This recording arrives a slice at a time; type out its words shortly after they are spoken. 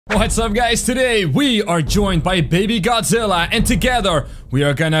What's up, guys? Today we are joined by Baby Godzilla, and together we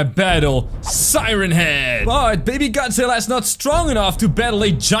are gonna battle Siren Head. But Baby Godzilla is not strong enough to battle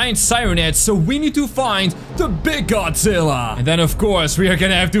a giant Siren Head, so we need to find the big Godzilla. And then of course we are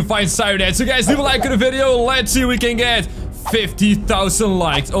gonna have to find Siren Head. So guys, leave a like on the video. Let's see if we can get 50,000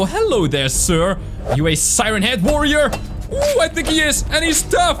 likes. Oh, hello there, sir. Are you a Siren Head warrior? Ooh, I think he is, and he's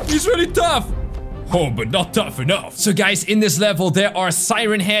tough. He's really tough. Oh, but not tough enough. So guys, in this level, there are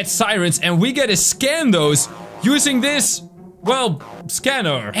Siren Head sirens, and we gotta scan those using this, well,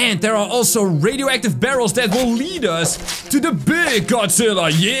 scanner. And there are also radioactive barrels that will lead us to the big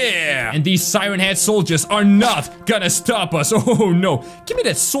Godzilla, yeah! And these Siren Head soldiers are not gonna stop us. Oh no. Give me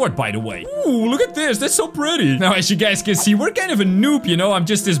that sword, by the way. Ooh, look at this. That's so pretty. Now, as you guys can see, we're kind of a noob, you know? I'm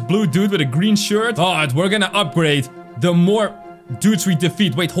just this blue dude with a green shirt. But we're gonna upgrade the more dudes we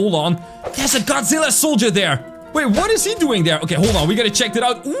defeat. Wait, hold on. There's a Godzilla soldier there. Wait, what is he doing there? Okay, hold on. We gotta check that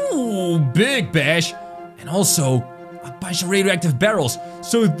out. Ooh, big bash. And also a bunch of radioactive barrels.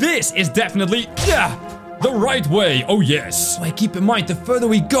 So this is definitely, yeah, the right way. Oh, yes. So keep in mind, the further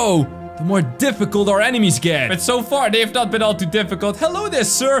we go, the more difficult our enemies get. But so far, they have not been all too difficult. Hello there,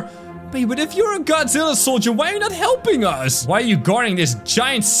 sir. Wait, but if you're a Godzilla soldier, why are you not helping us? Why are you guarding this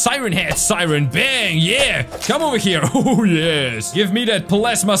giant Siren Head siren? Bang, yeah. Come over here. Oh, yes. Give me that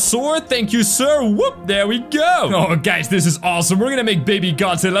plasma sword. Thank you, sir. Whoop, there we go. Oh, guys, this is awesome. We're gonna make Baby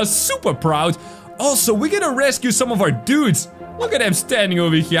Godzilla super proud. Also, we're gonna rescue some of our dudes. Look at them standing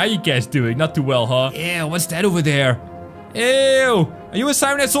over here. How you guys doing? Not too well, huh? Ew, what's that over there? Ew. Are you a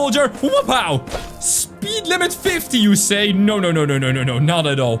Siren Head soldier? Whoop-pow. Speed limit 50, you say? No, not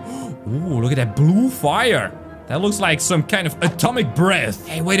at all. Ooh, look at that blue fire. That looks like some kind of atomic breath.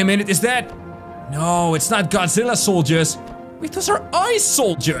 Hey, wait a minute, is that? No, it's not Godzilla soldiers. Wait, those are ice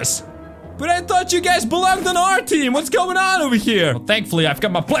soldiers. But I thought you guys belonged on our team. What's going on over here? Well, thankfully, I've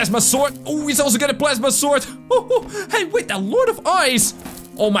got my plasma sword. Oh, he's also got a plasma sword. Hey, wait, the Lord of Ice.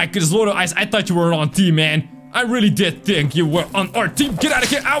 Oh my goodness, Lord of Ice, I thought you were on team, man. I really did think you were on our team. Get out of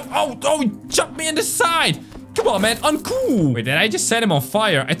here. Ow, oh, jump me in the side. Come on, man, uncool. Wait, did I just set him on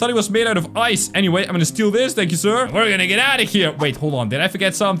fire? I thought he was made out of ice. Anyway, I'm gonna steal this, thank you, sir. We're gonna get out of here. Wait, hold on, did I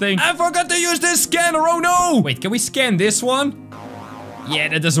forget something? I forgot to use this scanner, oh no! Wait, can we scan this one? Yeah,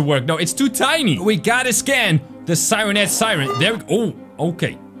 that doesn't work. No, it's too tiny. We gotta scan the Siren Head siren. There we go. Oh,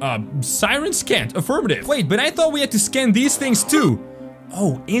 okay. Siren scanned, affirmative. Wait, but I thought we had to scan these things too.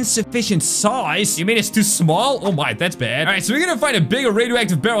 Oh, insufficient size? You mean it's too small? Oh my, that's bad. Alright, so we're gonna find a bigger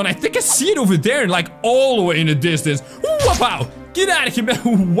radioactive barrel, and I think I see it over there, like all the way in the distance. Wow! Get out of here,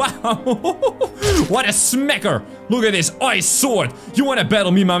 man. Wow! What a smacker! Look at this ice sword. You wanna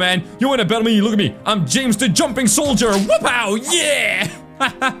battle me, my man? You wanna battle me? Look at me. I'm James the Jumping Soldier. Wow! Yeah!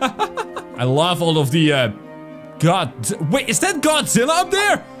 I love all of the, Wait, is that Godzilla up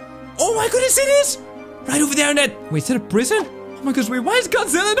there? Oh my goodness, it is! Right over there in that... Wait, is that a prison? Oh my gosh, wait, why is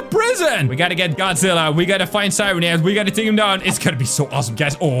Godzilla in the prison? We gotta get Godzilla. We gotta find Siren Head. We gotta take him down. It's gonna be so awesome,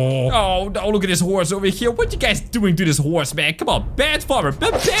 guys. Oh, look at this horse over here. What you guys doing to this horse, man? Come on, bad farmer.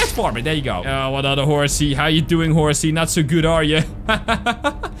 Bad farmer. There you go. Oh, what other horsey? How you doing, horsey? Not so good, are you?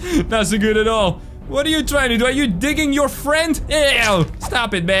 Not so good at all. What are you trying to do? Are you digging your friend? Ew!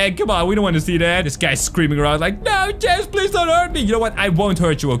 Stop it, man. Come on, we don't want to see that. This guy's screaming around like, no, James, please don't hurt me. You know what? I won't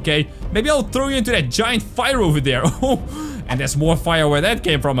hurt you, okay? Maybe I'll throw you into that giant fire over there. Oh. And there's more fire where that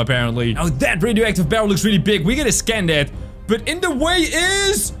came from, apparently. Now, that radioactive barrel looks really big. We gotta scan that. But in the way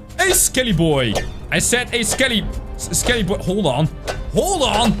is a Skelly boy. I said a Skelly boy. Hold on. Hold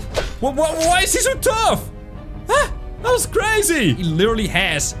on. Why is he so tough? Huh? That was crazy. He literally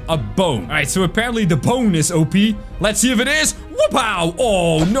has a bone. All right, so apparently the bone is OP. Let's see if it is. Whoop-pow.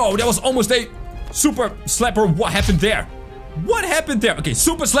 Oh, no. That was almost a super slapper. What happened there? What happened there? Okay,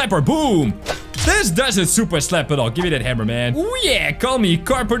 super slapper. Boom. This doesn't super slap at all. Give me that hammer, man. Oh, yeah. Call me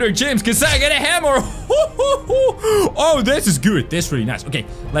Carpenter James, because I got a hammer. Oh, this is good. This is really nice. Okay,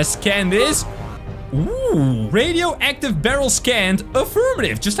 let's scan this. Ooh. Radioactive barrel scanned.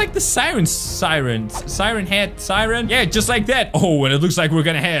 Affirmative. Just like the Siren Head siren. Yeah, just like that. Oh, and it looks like we're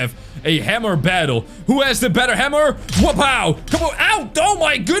gonna have a hammer battle. Who has the better hammer? Whoop-pow. Come on. Ow. Oh,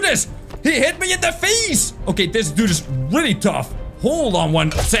 my goodness. He hit me in the face. Okay, this dude is really tough. Hold on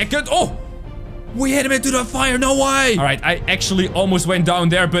 1 second. Oh. We hit him into the fire, no way! Alright, I actually almost went down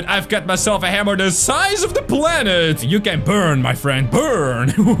there, but I've got myself a hammer the size of the planet! You can burn, my friend, burn!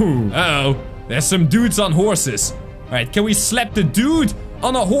 Uh-oh, there's some dudes on horses. Alright, can we slap the dude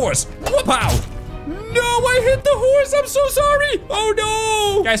on a horse? Whoop-pow! no, I hit the horse. I'm so sorry. Oh,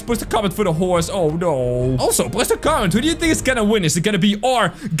 no. Guys, push the comment for the horse. Oh, no. Also, push the comment. Who do you think is gonna win? Is it gonna be our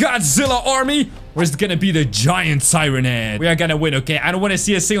Godzilla Army? Or is it gonna be the giant Siren Head? We are gonna win, okay? I don't want to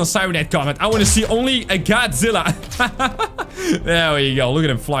see a single Siren Head comment. I want to see only a Godzilla. There we go. Look at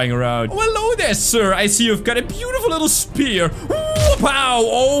him flying around. Oh, hello there, sir. I see you've got a beautiful little spear. Wow.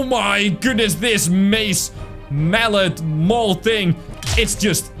 Oh my goodness. This mace, mallet, maul thing. It's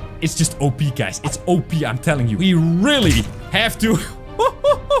just OP, guys. It's OP, I'm telling you. We really have to...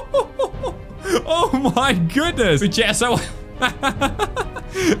 Oh my goodness. But yes, as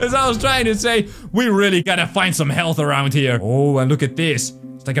I was trying to say, we really gotta find some health around here. Oh, and look at this.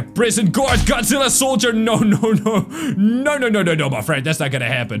 It's like a prison guard Godzilla soldier. No, my friend. That's not gonna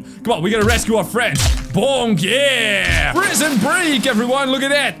happen. Come on, we gotta rescue our friends. Bonk, yeah! Prison break, everyone. Look at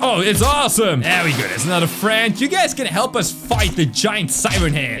that. Oh, it's awesome. There we go. There's another friend. You guys can help us fight the giant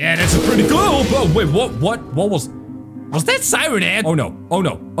Siren Head. Yeah, that's pretty cool. Oh, wait, what was that Siren Head? Oh no, oh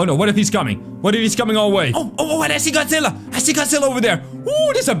no, oh no, what if he's coming? What if he's coming our way? Oh, and I see Godzilla. I see Godzilla over there.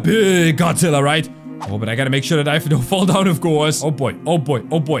 Ooh, there's a big Godzilla, right? Oh, but I gotta make sure that I don't fall down, of course. Oh boy, oh boy,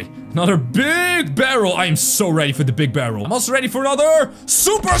 oh boy. Another big barrel. I am so ready for the big barrel. I'm also ready for another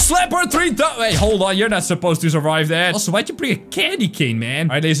Super Slapper 3000. Wait, hold on. You're not supposed to survive that. Also, why'd you bring a candy cane,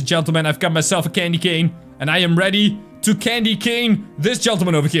 man? All right, ladies and gentlemen, I've got myself a candy cane. And I am ready to candy cane this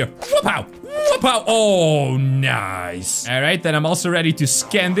gentleman over here. Whoop-ow. Whoop-ow. Oh, nice. All right, then I'm also ready to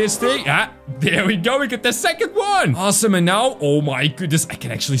scan this thing. Ah, there we go. We get the second one. Awesome. And now, oh my goodness, I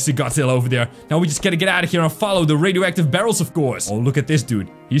can actually see Godzilla over there. Now we just gotta get out of here and follow the radioactive barrels, of course. Oh, look at this dude.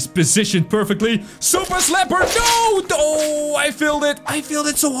 He's positioned perfectly. Super Slapper. No. Oh, I failed it. I failed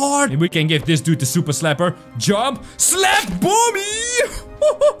it so hard. And we can give this dude the Super Slapper. Jump. Slap. Boomy.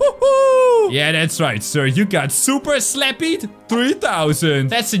 Yeah, that's right, sir. You got Super Slappy 3000.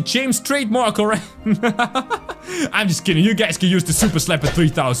 That's a James trademark, alright? I'm just kidding. You guys can use the Super Slapper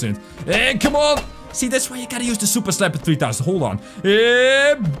 3000. And come on. See, that's why you gotta use the Super Slapper 3000. Hold on.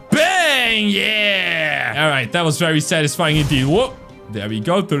 Bang! Yeah! Alright, that was very satisfying indeed. Whoop. There we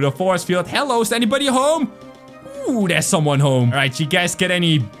go. Through the force field. Hello, is anybody home? Ooh, there's someone home. Alright, you guys get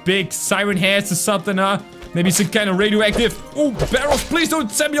any big siren heads or something, huh? Maybe some kind of radioactive. Oh, barrels, please don't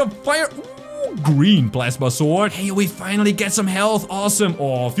set me on fire. Ooh, green plasma sword. Hey, we finally get some health. Awesome.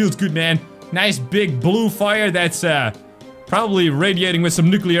 Oh, feels good, man. Nice big blue fire that's probably radiating with some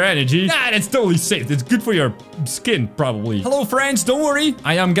nuclear energy. Nah, that's totally safe. It's good for your skin, probably. Hello, friends. Don't worry.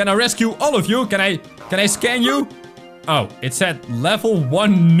 I am gonna rescue all of you. Can I scan you? Oh, it said level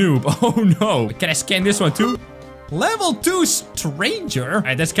 1 noob. Oh, no. Can I scan this one, too? Level 2 stranger?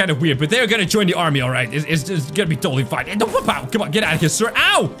 Alright, that's kind of weird, but they're gonna join the army, alright? It's gonna be totally fine. Come on, get out of here, sir.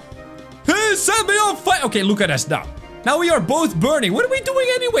 Ow! Hey, set me on fire! Okay, look at us now. Now we are both burning. What are we doing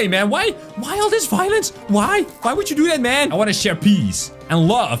anyway, man? Why all this violence? Why would you do that, man? I want to share peace and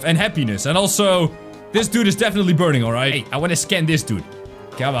love and happiness. And also, this dude is definitely burning, alright? Hey, I want to scan this dude.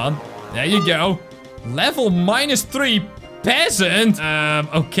 Come on. There you go. Level -3 peasant?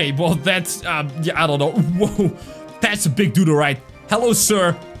 Okay, well, that's, yeah, I don't know. Whoa. That's a big dude, alright. Hello,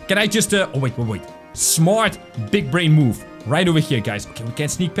 sir. Can I just, oh, wait. Smart, big brain move. Right over here, guys. Okay, we can't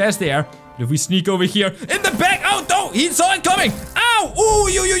sneak past there. But if we sneak over here, in the back. Oh, no, he saw it coming. Ow. Ooh,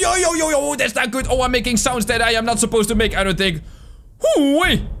 yo. That's not good. Oh, I'm making sounds that I am not supposed to make, I don't think. Ooh,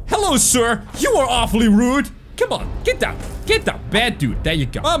 wait. Hello, sir. You are awfully rude. Come on, get down. Get down. Bad dude. There you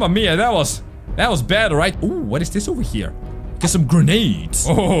go. Mamma mia, that was bad, alright. Ooh, what is this over here? Get some grenades.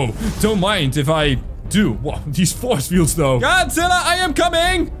 Oh, don't mind if I do. Wow, these force fields, though. Godzilla, I am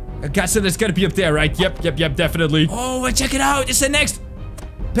coming. Godzilla's gotta be up there, right? Yep, definitely. Oh, check it out. It's the next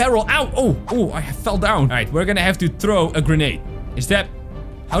barrel. Ow. Oh, I fell down. All right, we're gonna have to throw a grenade. Is that...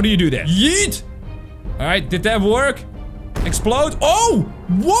 How do you do that? Yeet. All right, did that work? Explode. Oh,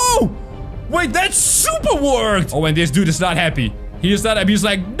 whoa. Wait, that super worked. Oh, and this dude is not happy. He is not happy. He's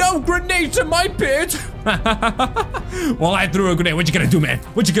like, no grenades in my pit. Well, I threw a grenade. What you gonna do, man?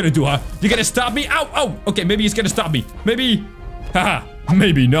 What you gonna do, huh? You gonna stop me? Ow. Okay, maybe he's gonna stop me. Maybe. Haha.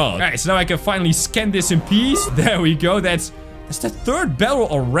 Maybe not. All right, so now I can finally scan this in peace. There we go. That's the third barrel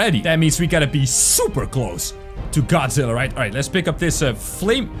already. That means we gotta be super close to Godzilla, right? All right, let's pick up this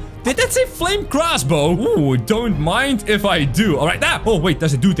flame. Did that say flame crossbow? Ooh, don't mind if I do. All right, oh, wait,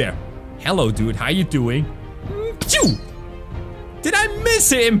 there's a dude there. Hello, dude. How you doing? Phew! Did I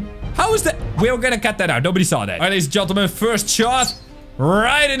miss him? How is that? We're gonna cut that out. Nobody saw that. All right, ladies and gentlemen, first shot.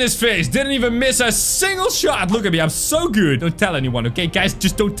 Right in his face. Didn't even miss a single shot. Look at me. I'm so good. Don't tell anyone, okay, guys?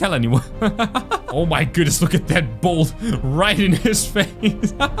 Just don't tell anyone. Oh my goodness. Look at that bolt right in his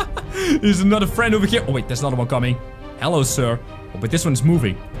face. There's another friend over here. Oh, wait. There's another one coming. Hello, sir. Oh, but this one's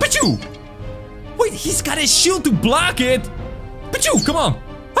moving. Pachoo! Wait, he's got his shield to block it. Pachoo, come on.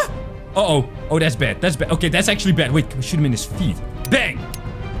 Huh? Uh-oh. Oh, that's bad. That's bad. Okay, that's actually bad. Wait, can we shoot him in his feet? Bang.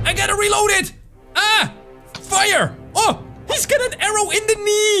 I gotta reload it. Ah. Fire. Oh, he's got an arrow in the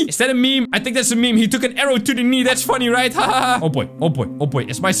knee. Is that a meme? I think that's a meme. He took an arrow to the knee. That's funny, right? Ha ha ha. Oh boy. Oh boy. Oh boy.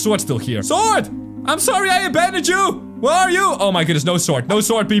 Is my sword still here? Sword. I'm sorry I abandoned you. Where are you? Oh my goodness. No sword. No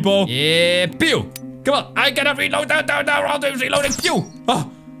sword, people. Yeah. Pew. Come on. I gotta reload. No. Reloading. Pew.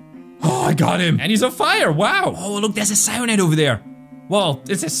 Oh. Oh, I got him. And he's on fire. Wow. Oh, look, there's a Siren Head over there. Well,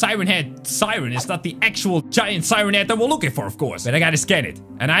 it's a Siren Head siren. It's not the actual giant Siren Head that we're looking for, of course. But I gotta scan it.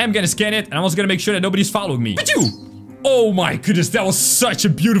 And I am gonna scan it. And I'm also gonna make sure that nobody's following me. Pachoo! Oh my goodness, that was such a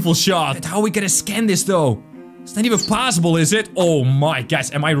beautiful shot. But how are we gonna scan this, though? It's not even possible, is it? Oh my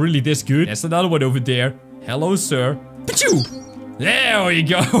gosh, am I really this good? There's another one over there. Hello, sir. Pachoo! There we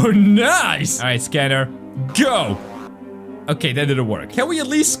go. Nice. All right, scanner. Go. Okay, that didn't work. Can we at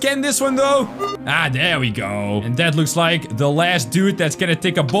least scan this one, though? Ah, there we go. And that looks like the last dude that's gonna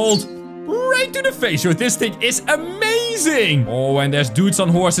take a bolt right to the face. So this thing is amazing. Oh, and there's dudes on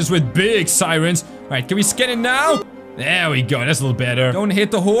horses with big sirens. All right, can we scan it now? There we go. That's a little better. Don't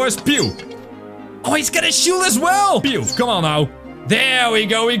hit the horse. Pew. Oh, he's got a shield as well. Pew. Come on now. There we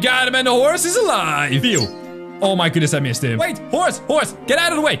go. We got him, and the horse is alive. Pew. Oh my goodness, I missed him. Wait, horse, get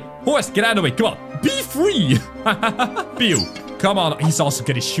out of the way. Horse, get out of the way. Come on. Be free! Pew. Come on, he's also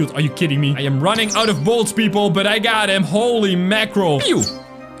got his shield. Are you kidding me? I am running out of bolts, people, but I got him. Holy mackerel. Pew!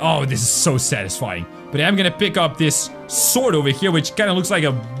 Oh, this is so satisfying. But I'm gonna pick up this sword over here, which kind of looks like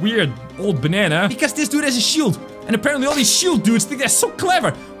a weird old banana. Because this dude has a shield. And apparently all these shield dudes think they're so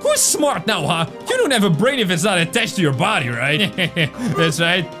clever. Who's smart now, huh? You don't have a brain if it's not attached to your body, right? That's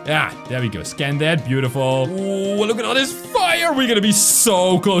right. Ah, there we go. Scan that. Beautiful. Oh, look at all this fire. We're gonna be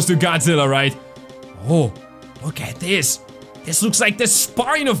so close to Godzilla, right? Oh, look at this. This looks like the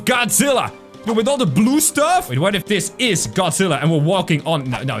spine of Godzilla. With all the blue stuff? Wait, what if this is Godzilla and we're walking on...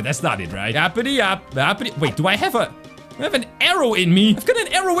 No, that's not it, right? Appity. Wait, do I have an arrow in me? I've got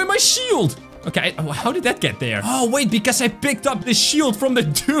an arrow in my shield. Okay, how did that get there? Oh, wait, because I picked up the shield from the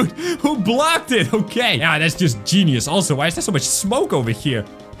dude who blocked it. Okay. Yeah, that's just genius. Also, why is there so much smoke over here?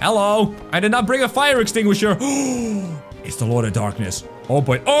 Hello? I did not bring a fire extinguisher. It's the Lord of Darkness. Oh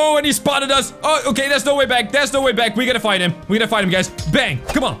boy. Oh, and he spotted us. Oh, okay, there's no way back. There's no way back. We gotta fight him. We gotta fight him, guys. Bang.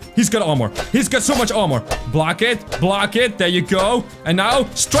 Come on. He's got armor. He's got so much armor. Block it. Block it. There you go. And now,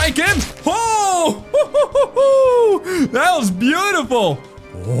 strike him. Oh! That was beautiful.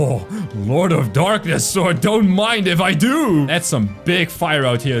 Oh, Lord of Darkness sword. Don't mind if I do. That's some big fire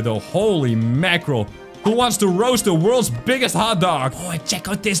out here, though. Holy mackerel. Who wants to roast the world's biggest hot dog? Oh, and check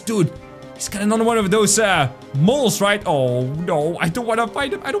out this dude. He's got another one of those, moles, right? Oh, no. I don't want to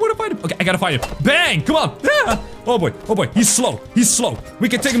fight him. I don't want to fight him. Okay, I gotta fight him. Bang! Come on. Ah. Oh, boy. Oh, boy. He's slow. He's slow. We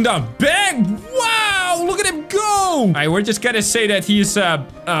can take him down. Bang! Wow! Look at him go! All right, we're just gonna say that he's,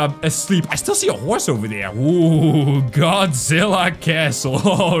 asleep. I still see a horse over there. Ooh, Godzilla Castle.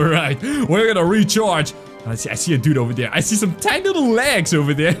 All right. We're gonna recharge. I see a dude over there. I see some tiny little legs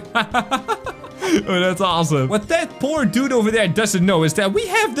over there. Oh, that's awesome. What that poor dude over there doesn't know is that we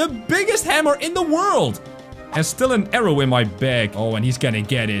have the biggest hammer in the world. And still an arrow in my bag. Oh, and he's gonna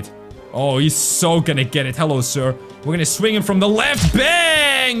get it. Oh, he's so gonna get it. Hello, sir. We're gonna swing him from the left.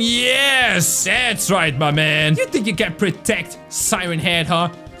 Bang! Yes! That's right, my man. You think you can protect Siren Head, huh?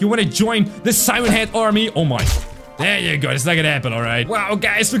 You wanna join the Siren Head Army? Oh my. There you go. It's not gonna happen, alright? Wow,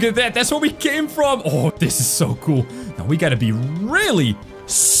 guys, look at that. That's where we came from. Oh, this is so cool. Now, we gotta be really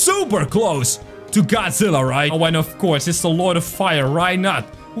super close to Godzilla, right? Oh, and of course, it's the Lord of Fire, right? Not.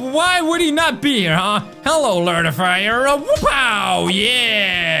 Why would he not be here, huh? Hello, Lord of Fire. Whoop-pow!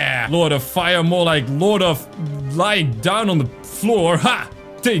 Yeah! Lord of Fire, more like Lord of lying down on the floor. Ha!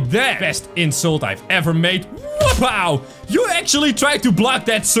 Take that! Best insult I've ever made. Whoop-pow! You actually tried to block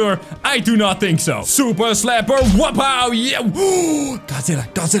that, sir? I do not think so. Super Slapper. Whoop-pow! Yeah! Godzilla.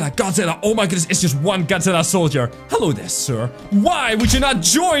 Oh my goodness, it's just one Godzilla soldier. Hello there, sir. Why would you not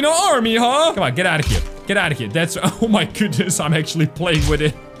join our army, huh? Come on, get out of here. Get out of here. That's... Oh my goodness, I'm actually playing with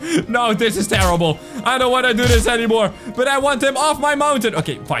it. No, this is terrible. I don't want to do this anymore. But I want him off my mountain.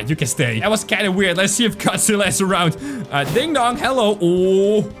 Okay, fine, you can stay. That was kind of weird. Let's see if Godzilla is around. Ding dong, hello.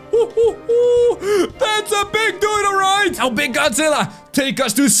 Oh, that's a big dude, alright. How big, Godzilla? Take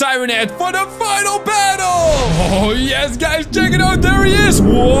us to Siren Head for the final battle. Oh, yes, guys, check it out. There he is.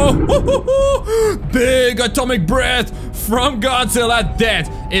 Whoa. Big atomic breath from Godzilla. That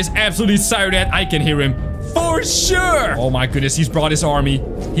is absolutely Siren Head. I can hear him. For sure! Oh my goodness, he's brought his army.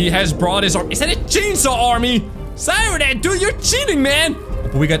 He has brought his army. Is that a chainsaw army? Siren Head, dude, you're cheating, man!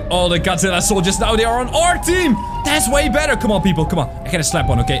 But we got all the Godzilla soldiers now. They are on our team. That's way better. Come on, people. Come on. I gotta slap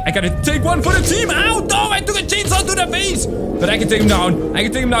one, okay? I gotta take one for the team. Ow, no, I took a chainsaw to the face. But I can take him down. I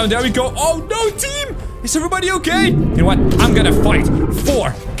can take him down. There we go. Oh, no, team. Is everybody okay? You know what? I'm gonna fight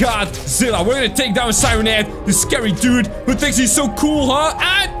for Godzilla. We're gonna take down Siren Head, the scary dude who thinks he's so cool, huh?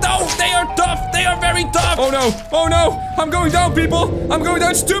 Ah, no, they are tough. They are very tough. Oh, no. Oh, no. I'm going down, people. I'm going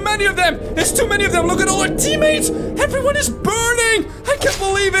down. It's too many of them. It's too many of them. Look at all our teammates. Everyone is burning. I can't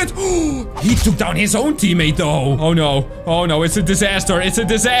believe it. He took down his own teammate, though. Oh, no. Oh, no. It's a disaster. It's a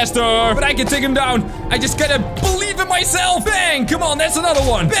disaster. But I can take him down. I just gotta believe in myself. Bang. Come on. That's another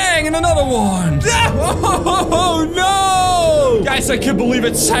one. Bang. And another one. Oh, no. Guys, I can't believe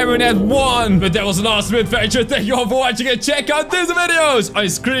it. Siren Head won. But that was an awesome adventure. Thank you all for watching and check out these videos on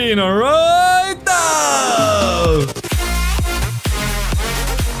screen right now.